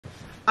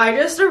I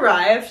just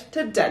arrived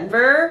to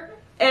Denver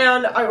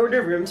and I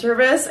ordered room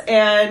service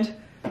and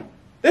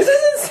this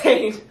is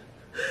insane.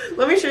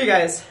 Let me show you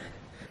guys.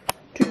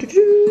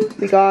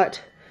 We got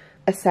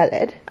a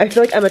salad. I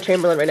feel like Emma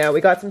Chamberlain right now.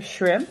 We got some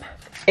shrimp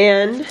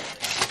and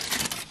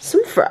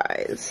some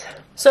fries.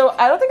 So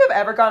I don't think I've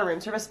ever gotten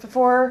room service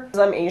before because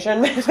I'm Asian.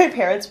 My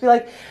parents be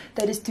like,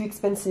 that is too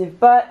expensive.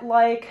 But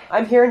like,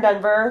 I'm here in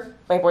Denver.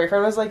 My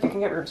boyfriend was like, you can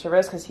get room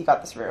service because he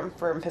got this room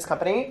from his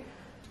company.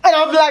 And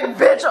I'm like,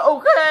 bitch,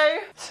 okay.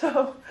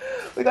 So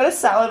we got a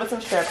salad with some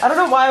shrimp. I don't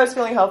know why I was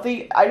feeling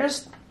healthy. I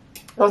just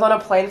was on a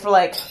plane for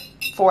like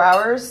 4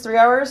 hours, 3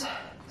 hours.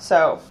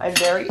 So I'm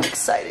very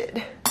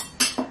excited.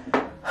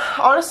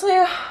 Honestly,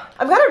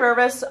 I'm kind of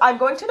nervous. I'm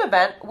going to an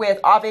event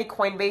with Aave,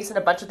 Coinbase, and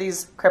a bunch of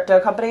these crypto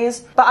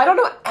companies, but I don't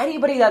know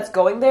anybody that's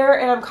going there,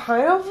 and I'm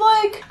kind of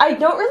like, I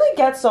don't really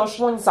get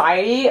social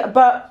anxiety,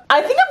 but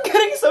I think I'm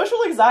getting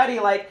social anxiety.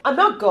 Like, I'm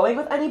not going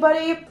with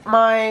anybody.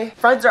 My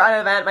friends are at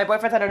an event, my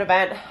boyfriend's at an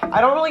event. I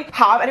don't really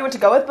have anyone to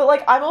go with, but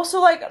like, I'm also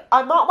like,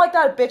 I'm not like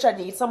that bitch I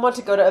need someone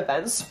to go to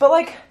events, but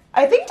like,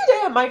 I think today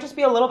I might just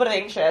be a little bit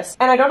anxious,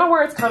 and I don't know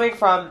where it's coming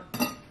from.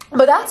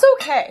 But that's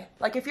okay.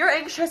 Like, if you're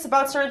anxious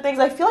about certain things,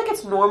 I feel like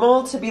it's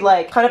normal to be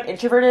like kind of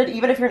introverted,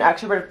 even if you're an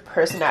extroverted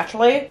person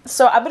naturally.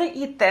 So I'm gonna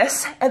eat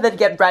this and then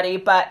get ready,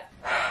 but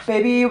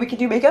maybe we can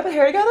do makeup and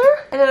hair together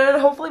and then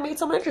hopefully meet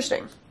someone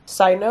interesting.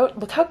 Side note,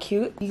 look how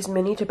cute these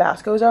mini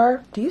Tabascos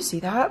are. Do you see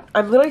that?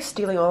 I'm literally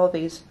stealing all of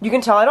these. You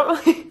can tell I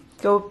don't really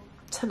go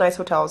to nice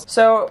hotels.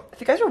 So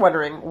if you guys are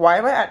wondering, why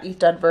am I at ETH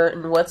Denver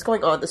and what's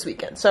going on this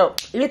weekend? So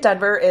ETH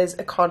Denver is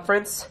a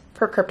conference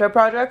for crypto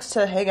projects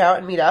to hang out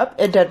and meet up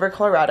in Denver,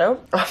 Colorado,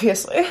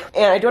 obviously.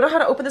 And I don't know how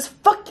to open this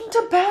fucking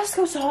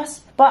Tabasco sauce,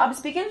 but I'm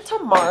speaking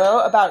tomorrow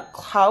about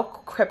how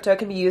crypto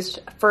can be used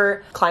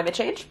for climate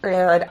change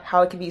and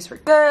how it can be used for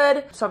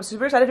good. So I'm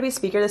super excited to be a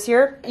speaker this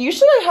year.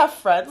 Usually I have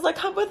friends that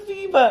come with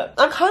me, but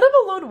I'm kind of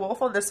a lone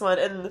wolf on this one,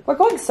 and we're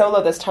going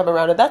solo this time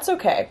around, and that's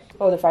okay.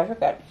 Oh, the fries are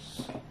good.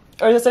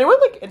 Or is anyone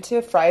like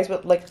into fries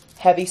with like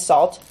heavy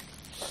salt?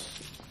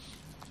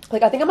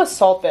 Like, I think I'm a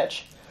salt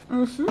bitch.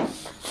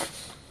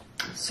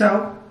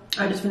 So,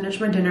 I just finished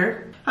my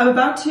dinner. I'm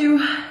about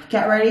to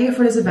get ready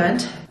for this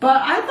event.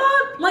 But I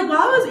thought, like, while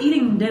I was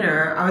eating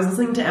dinner, I was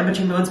listening to Emma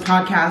Chamberlain's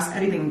podcast,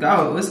 Anything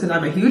Goes, because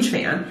I'm a huge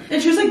fan.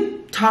 And she was,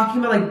 like,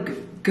 talking about,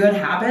 like, good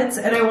habits.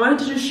 And I wanted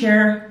to just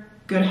share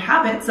good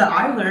habits that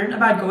I learned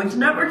about going to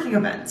networking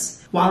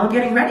events while I'm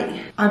getting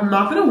ready. I'm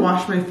not gonna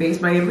wash my face,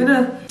 but I am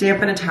gonna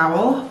dampen a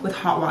towel with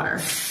hot water.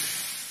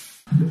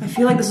 I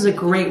feel like this is a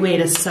great way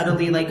to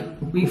subtly, like,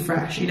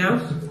 refresh, you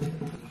know?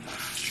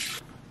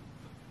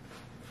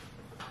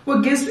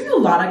 What gives me a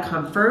lot of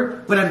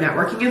comfort when I'm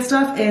networking and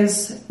stuff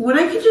is when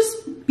I can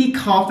just be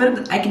confident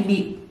that I can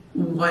meet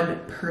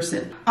one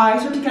person. I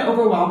start to get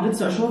overwhelmed in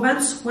social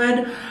events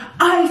when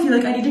I feel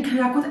like I need to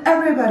connect with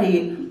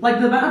everybody.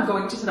 Like the event I'm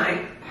going to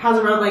tonight has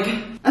around like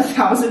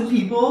 1,000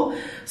 people.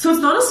 So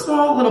it's not a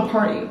small little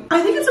party.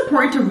 I think it's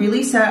important to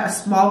really set a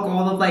small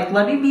goal of like,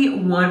 let me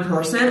meet one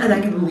person and I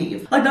can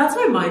leave. Like that's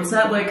my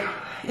mindset. Like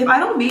if I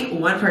don't meet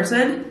one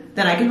person,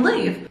 then I can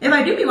leave. If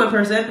I do meet one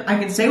person, I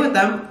can stay with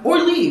them or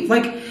leave.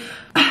 Like,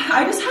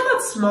 I just have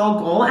that small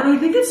goal and I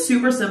think it's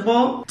super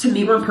simple to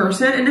meet one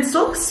person, and it's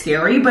still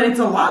scary, but it's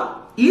a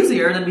lot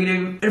easier than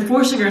meeting and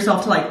forcing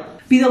yourself to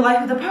like be the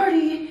life of the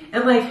party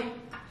and like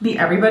meet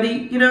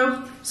everybody, you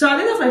know? So I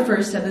think that's my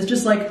first step, is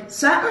just like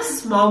set a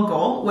small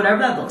goal, whatever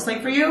that looks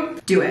like for you,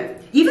 do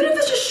it. Even if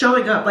it's just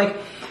showing up, like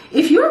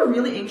if you're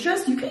really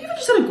anxious, you can even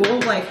just set a goal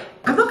of like,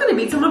 I'm not gonna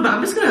meet someone, but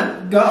I'm just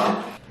gonna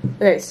go.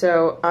 Okay,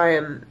 so I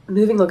am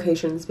moving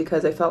locations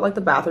because I felt like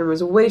the bathroom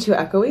was way too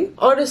echoey.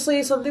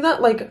 Honestly, something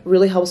that like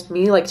really helps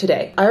me, like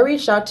today, I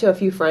reached out to a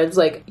few friends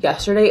like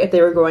yesterday if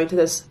they were going to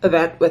this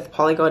event with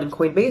Polygon and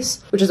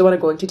Coinbase, which is the one I'm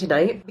going to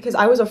tonight, because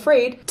I was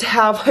afraid to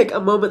have like a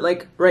moment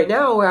like right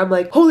now where I'm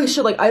like, holy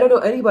shit, like I don't know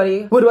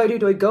anybody. What do I do?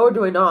 Do I go or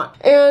do I not?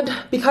 And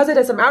because I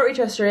did some outreach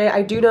yesterday,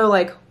 I do know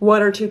like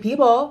 1 or 2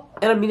 people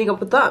and I'm meeting up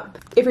with them.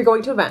 If you're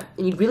going to an event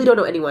and you really don't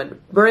know anyone,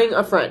 bring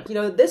a friend. You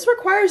know, this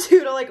requires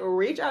you to like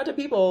reach out to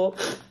people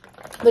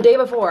the day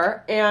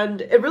before,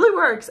 and it really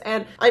works.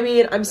 And I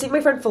mean, I'm seeing my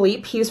friend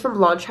Philippe. He's from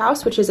Launch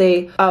House, which is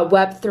a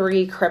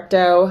Web3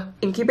 crypto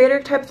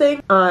incubator type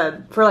thing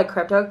for like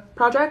crypto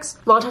projects.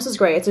 Launch House is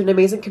great. It's an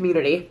amazing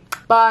community.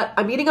 But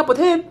I'm meeting up with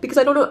him because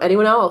I don't know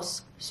anyone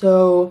else.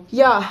 So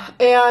yeah,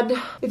 and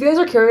if you guys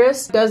are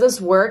curious, does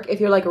this work if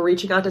you're like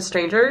reaching out to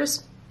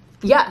strangers?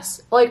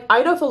 Yes, like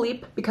I know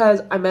Philippe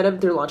because I met him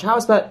through Launch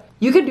House, but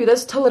you can do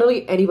this to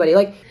literally anybody.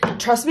 Like,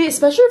 trust me,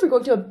 especially if you're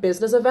going to a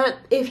business event,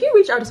 if you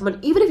reach out to someone,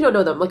 even if you don't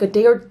know them, like a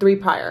day or 3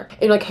 prior,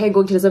 and you're like, hey, I'm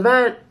going to this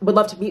event, would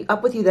love to meet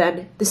up with you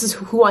then. This is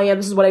who I am,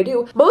 this is what I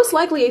do. Most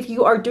likely, if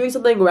you are doing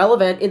something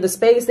relevant in the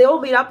space, they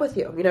will meet up with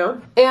you, you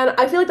know? And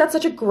I feel like that's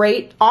such a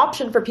great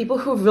option for people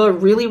who are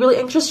really, really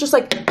anxious. Just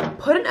like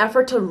put an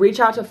effort to reach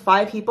out to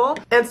 5 people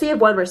and see if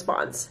 1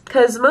 responds.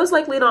 Because most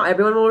likely not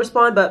everyone will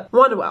respond, but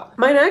 1 will.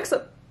 My next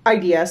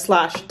idea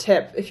slash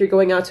tip if you're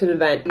going out to an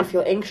event, you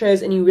feel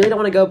anxious and you really don't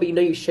want to go but you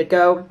know you should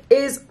go,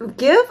 is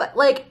give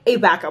like a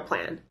backup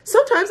plan.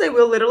 Sometimes I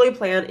will literally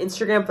plan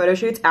Instagram photo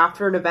shoots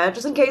after an event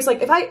just in case,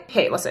 like if I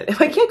can't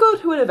go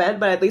to an event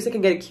but at least I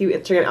can get a cute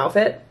Instagram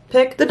outfit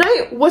pic. The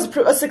night was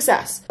a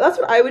success. That's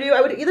what I would do. I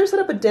would either set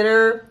up a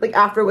dinner like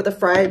after with a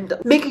friend,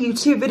 make a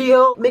YouTube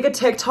video, make a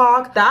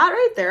TikTok. That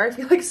right there I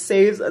feel like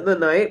saves the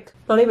night.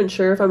 Not even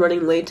sure if I'm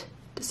running late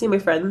to see my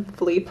friend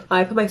Philippe.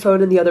 I put my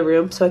phone in the other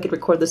room so I could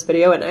record this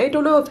video, and I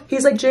don't know if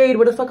he's like, Jade,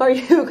 where the fuck are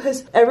you?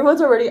 Because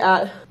everyone's already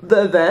at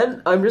the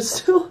event. I'm just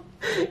still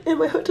in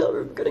my hotel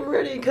room getting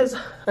ready because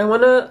I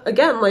want to,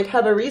 again, like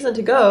have a reason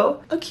to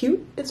go. A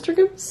cute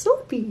Instagram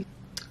selfie.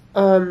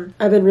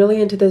 I've been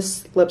really into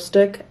this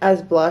lipstick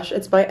as blush.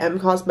 It's by M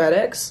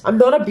Cosmetics. I'm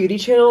not a beauty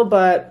channel,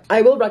 but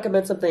I will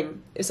recommend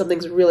something if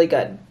something's really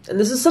good. And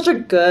this is such a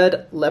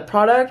good lip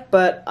product,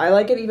 but I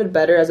like it even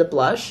better as a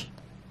blush.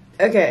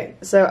 Okay,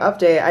 so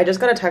update. I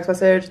just got a text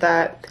message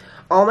that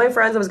all my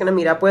friends I was gonna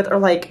meet up with are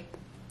like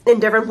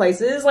in different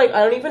places. Like, I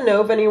don't even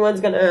know if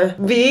anyone's gonna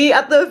be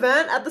at the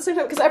event at the same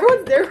time because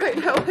everyone's there right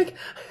now. Like,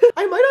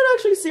 I might not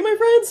actually see my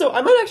friends, so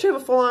I might actually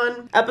have a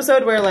full-on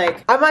episode where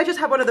like I might just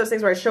have one of those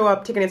things where I show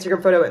up, take an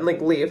Instagram photo, and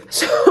like leave.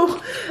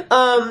 So,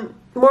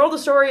 moral of the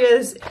story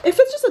is if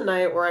it's just a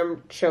night where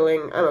I'm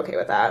chilling, I'm okay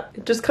with that.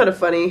 It's just kind of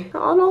funny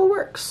how it all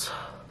works.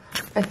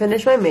 I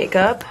finished my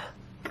makeup.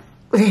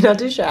 Okay, not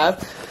too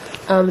shabby.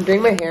 I'm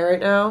doing my hair right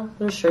now. I'm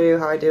gonna show you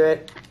how I do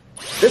it.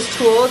 This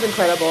tool is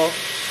incredible.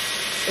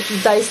 It's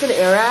a Dyson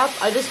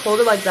Airwrap. I just hold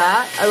it like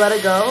that. I let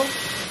it go.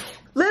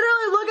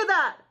 Literally, look at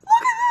that.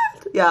 Look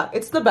at that. Yeah,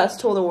 it's the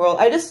best tool in the world.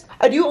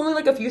 I do only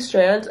like a few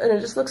strands and it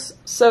just looks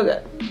so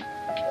good.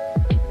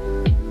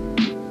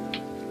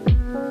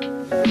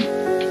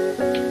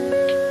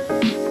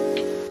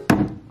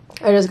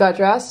 I just got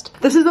dressed.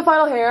 This is the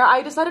final hair.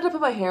 I decided to put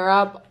my hair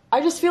up. I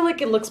just feel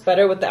like it looks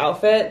better with the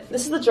outfit.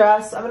 This is the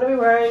dress. I'm gonna be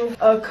wearing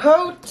a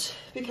coat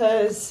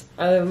because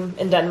I'm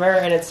in Denver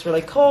and it's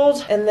really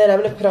cold. And then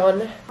I'm gonna put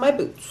on my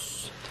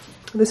boots.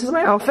 This is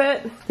my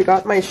outfit. We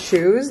got my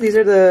shoes. These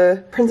are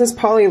the Princess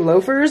Polly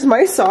loafers.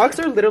 My socks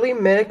are literally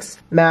mix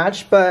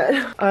match, but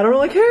I don't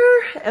really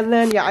care. And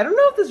then, yeah, I don't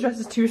know if this dress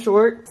is too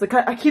short. It's like,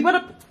 I keep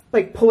on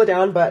like pull it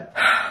down, but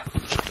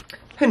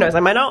who knows? I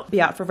might not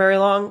be out for very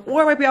long,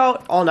 or I might be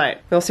out all night.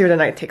 We'll see where the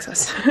night takes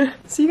us.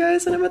 See you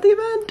guys when I'm at the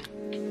event.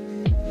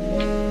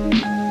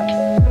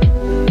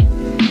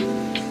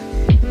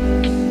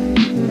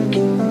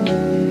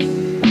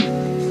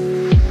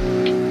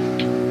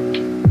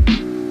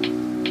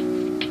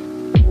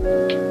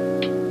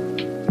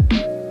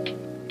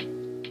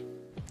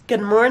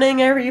 Good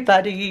morning,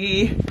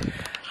 everybody.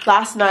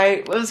 Last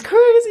night was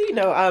crazy.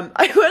 No, I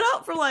went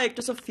out for like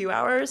just a few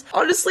hours.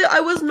 Honestly,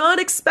 I was not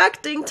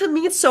expecting to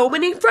meet so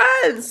many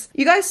friends.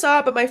 You guys saw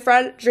it, but my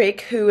friend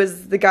Drake, who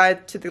is the guy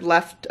to the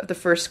left of the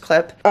first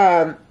clip,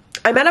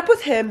 I met up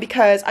with him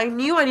because I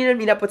knew I needed to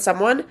meet up with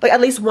someone, like at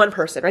least one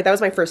person, right? That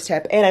was my first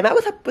tip. And I met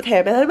with him,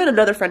 and then I met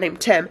another friend named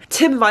Tim.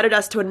 Tim invited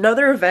us to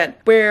another event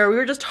where we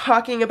were just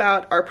talking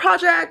about our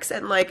projects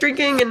and like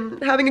drinking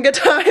and having a good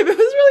time. It was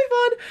really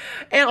fun.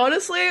 And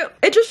honestly,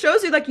 it just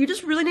shows you like you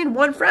just really need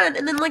one friend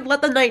and then like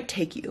let the night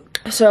take you.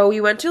 So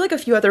we went to like a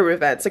few other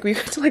events. Like we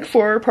went to like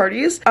 4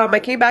 parties. I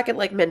came back at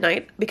like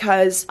midnight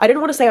because I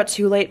didn't want to stay out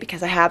too late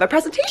because I have a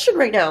presentation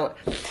right now.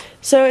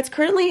 So it's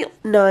currently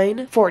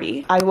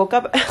 9:40. I woke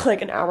up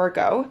like an hour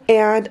ago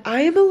and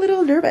I am a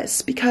little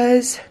nervous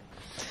because,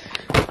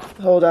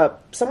 hold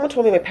up, someone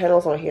told me my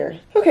panel's not here.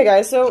 Okay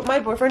guys, so my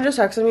boyfriend just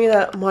texted me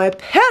that my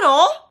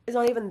panel is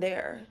not even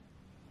there.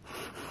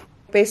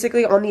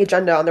 Basically on the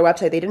agenda on their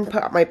website, they didn't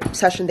put my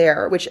session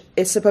there, which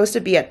is supposed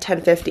to be at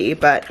 10:50,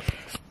 but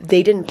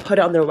they didn't put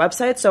it on their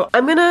website. So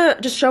I'm gonna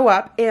just show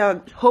up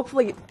and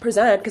hopefully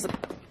present because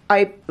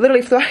I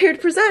literally flew out here to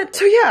present.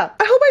 So yeah,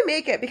 I hope I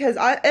make it because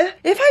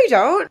if I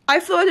don't, I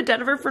flew out to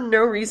Denver for no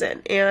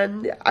reason.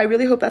 And I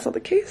really hope that's not the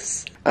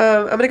case.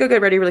 I'm gonna go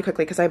get ready really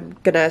quickly because I'm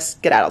gonna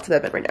skedaddle to the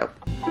event right now.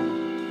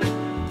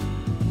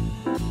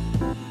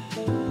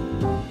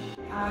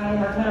 I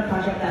have on a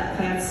project that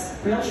plants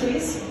real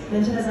trees,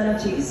 minted as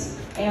NFTs.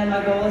 And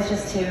my goal is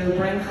just to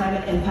bring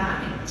climate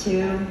impact to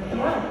the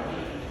world.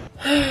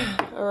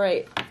 All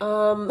right,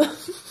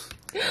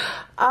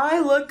 I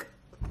look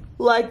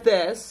like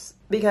this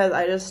because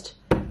I just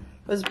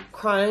was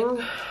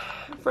crying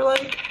for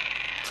like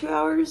 2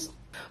 hours.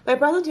 My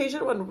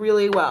presentation went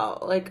really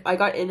well. Like I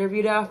got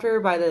interviewed after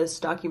by this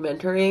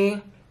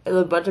documentary and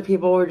a bunch of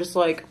people were just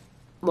like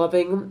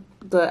loving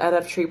the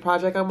NFT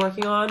project I'm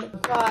working on.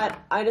 But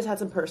I just had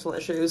some personal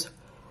issues.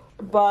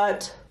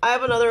 But I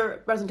have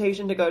another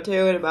presentation to go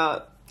to in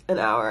about an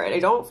hour and I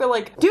don't feel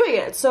like doing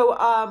it. So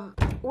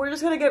we're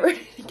just gonna get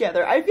ready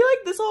together. I feel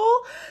like this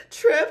whole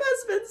trip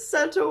has been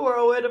such a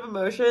whirlwind of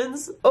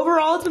emotions.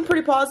 Overall, it's been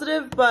pretty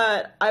positive,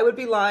 but I would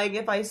be lying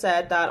if I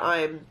said that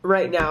I'm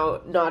right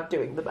now not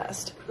doing the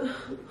best.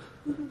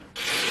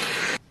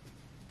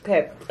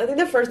 Okay, I think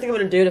the first thing I'm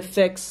gonna do to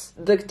fix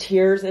the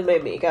tears in my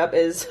makeup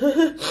is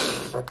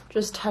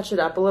just touch it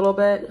up a little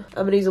bit.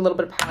 I'm gonna use a little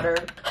bit of powder.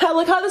 I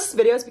like how this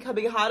video is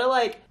becoming how to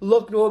like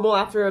look normal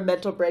after a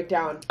mental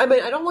breakdown. I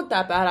mean, I don't look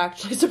that bad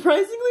actually.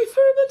 Surprisingly,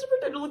 for a mental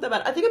breakdown, I don't look that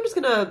bad. I think I'm just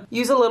gonna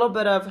use a little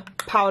bit of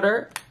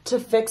powder to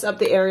fix up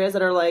the areas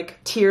that are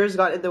like tears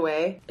got in the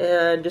way.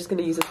 And just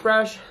gonna use this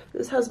brush.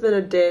 This has been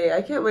a day.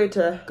 I can't wait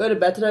to go to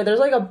bed tonight. There's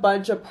like a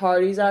bunch of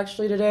parties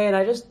actually today, and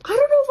I don't know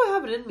if I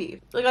have it in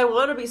me. Like, I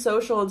want to be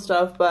social and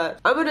stuff, but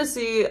I'm gonna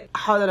see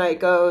how the night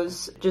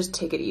goes. Just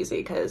take it easy,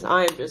 because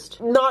I am just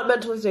not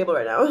mentally stable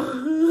right now.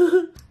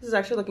 This is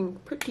actually looking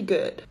pretty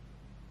good.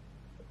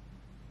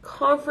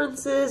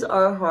 Conferences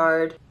are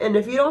hard, and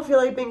if you don't feel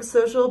like being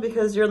social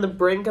because you're on the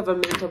brink of a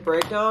mental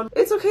breakdown,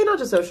 it's okay not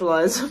to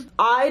socialize.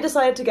 I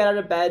decided to get out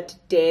of bed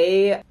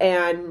today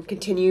and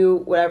continue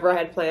whatever I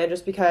had planned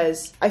just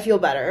because I feel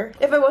better.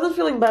 If I wasn't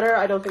feeling better,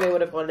 I don't think I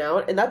would have gone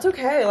out, and that's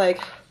okay. Like,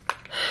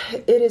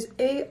 it is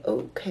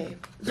a-okay.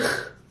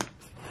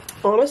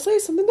 Honestly,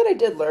 something that I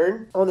did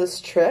learn on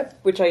this trip,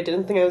 which I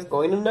didn't think I was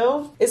going to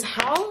know, is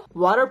how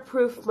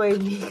waterproof my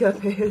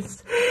makeup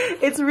is.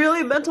 It's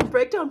really mental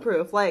breakdown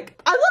proof.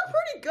 Like, I look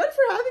pretty good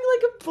for having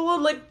like a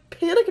full-on like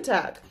panic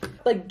attack.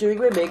 Like, doing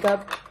my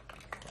makeup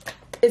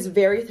is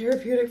very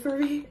therapeutic for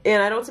me,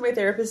 and I don't see my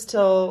therapist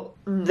till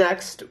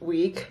next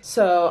week,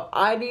 so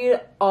I need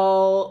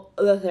all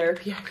the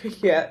therapy I could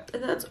get,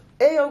 and that's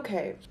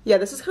a-okay. Yeah,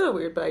 this is kind of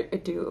weird, but I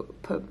do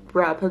put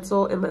brow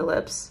pencil in my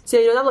lips. So,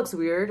 you know, that looks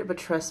weird, but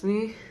trust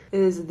me, it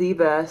is the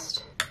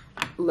best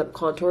lip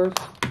contour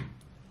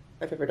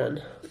I've ever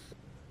done.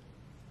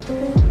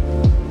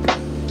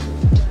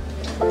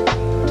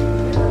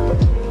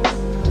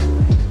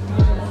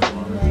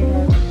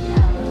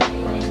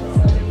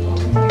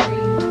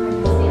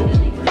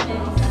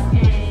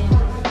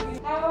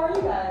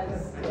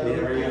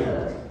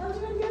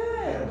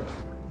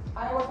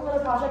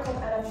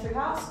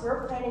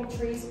 We're planting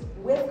trees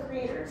with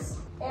creators,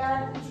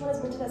 and each one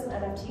is minted as an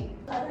NFT.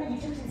 I've been on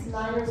YouTube since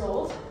 9 years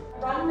old.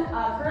 I run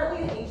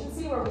currently an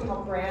agency where we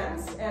help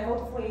brands and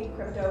hopefully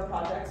crypto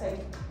projects like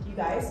you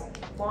guys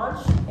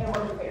launch and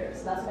work with creators.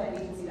 So that's what my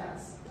agency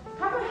does.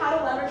 Talk about how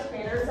to leverage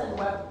creators and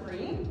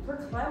Web3 for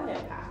climate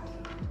impact.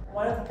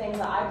 One of the things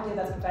that I believe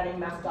that's preventing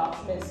mass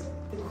adoption is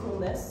the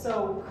coolness,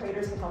 so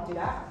creators can help do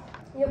that.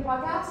 You have a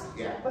podcast?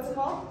 Yeah. What's it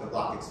called? The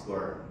Block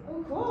Explorer.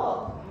 Oh,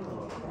 cool.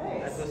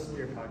 Nice. I've listened to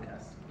your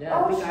podcast. Yeah,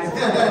 Oh, I think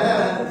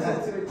I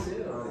listened to it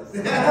too, honestly.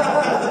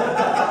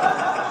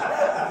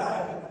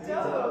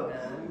 Dope.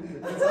 Man.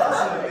 That's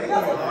awesome.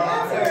 That's an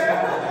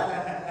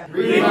answer.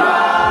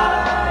 Revive!